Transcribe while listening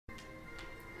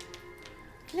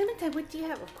Clementine, what do you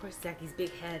have? Of course, Zacky's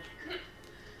big head.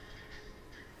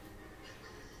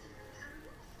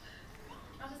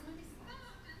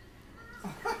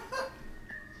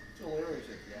 It's hilarious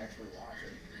if you actually watch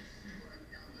it.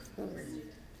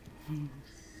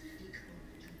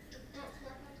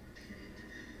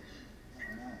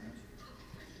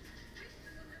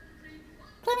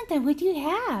 Clementine, what do you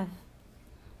have?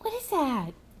 What is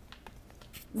that?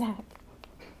 Zach.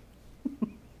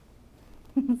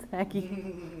 Zacky.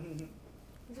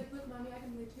 He's like, look, Mommy, I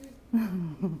can play too.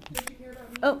 Don't you care about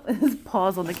me? Oh, his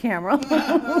paws on the camera.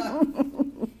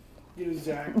 You know,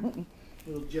 Zach,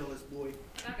 little jealous boy.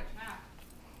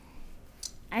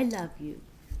 I love you.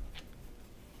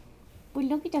 But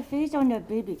look at the face on the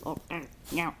baby. Oh, ow,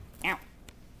 ow, ow, ow.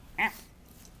 Ow,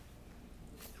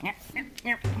 ow,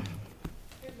 ow.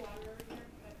 There's water over here,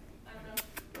 but I don't know if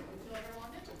you'll ever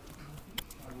want it.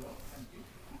 I will, thank you.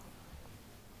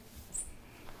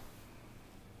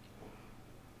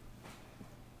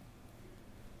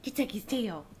 Get Zacky's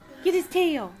tail. Get his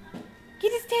tail.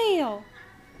 Get his tail.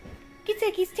 Get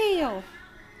Zacky's tail.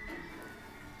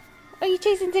 Are you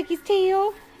chasing Zacky's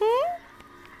tail? Hmm?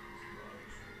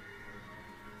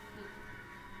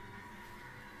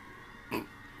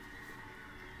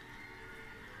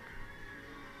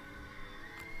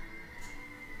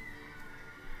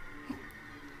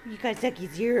 You got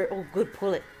Zacky's ear. Oh, good.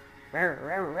 Pull it. Rawr,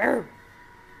 rawr, rawr.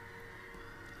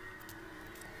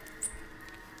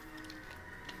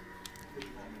 Did you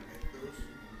want me to make those?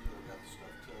 You got the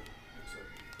stuff to mix up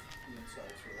the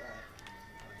insides for that.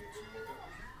 I'll get some more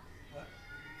peppers. What?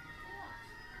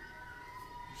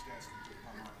 Just asking to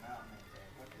come on out and make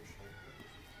peppers.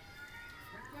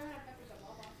 We haven't had peppers at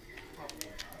Wawa. Probably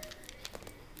not.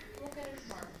 We'll get it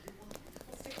tomorrow.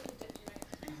 We'll stick with the dip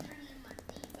tonight.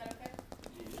 Is that okay?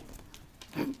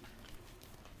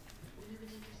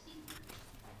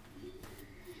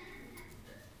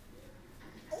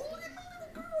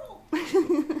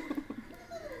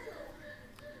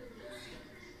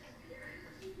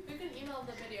 You can email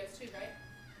the videos too, right?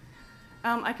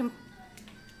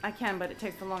 I can, but it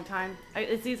takes a long time.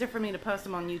 It's easier for me to post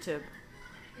them on YouTube.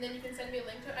 And then you can send me a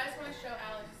link to it. I just want to show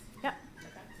Alex. Yep.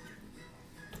 Okay.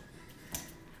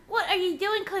 What are you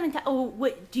doing, Clementine? Oh,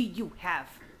 what do you have?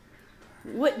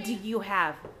 What do you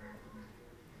have?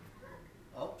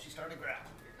 Oh, she's starting to grab.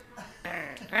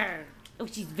 Oh,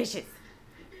 she's vicious.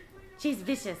 She's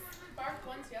vicious. Barked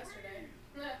once yesterday.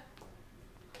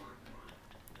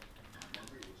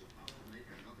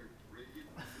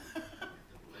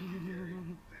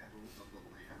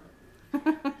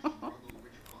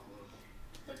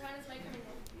 What time is Mike coming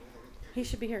home? He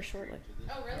should be here shortly.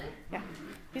 Oh, really? Yeah.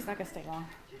 He's not gonna stay long.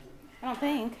 I don't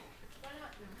think. Why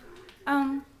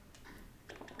not?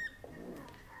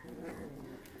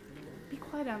 Be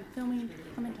quiet. I'm filming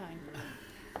Clementine.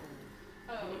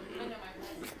 Oh, I know my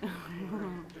place.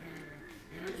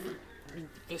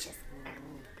 Vicious.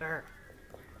 Grr.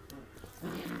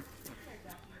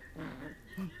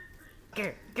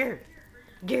 Grr, grr,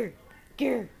 grr,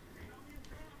 grr.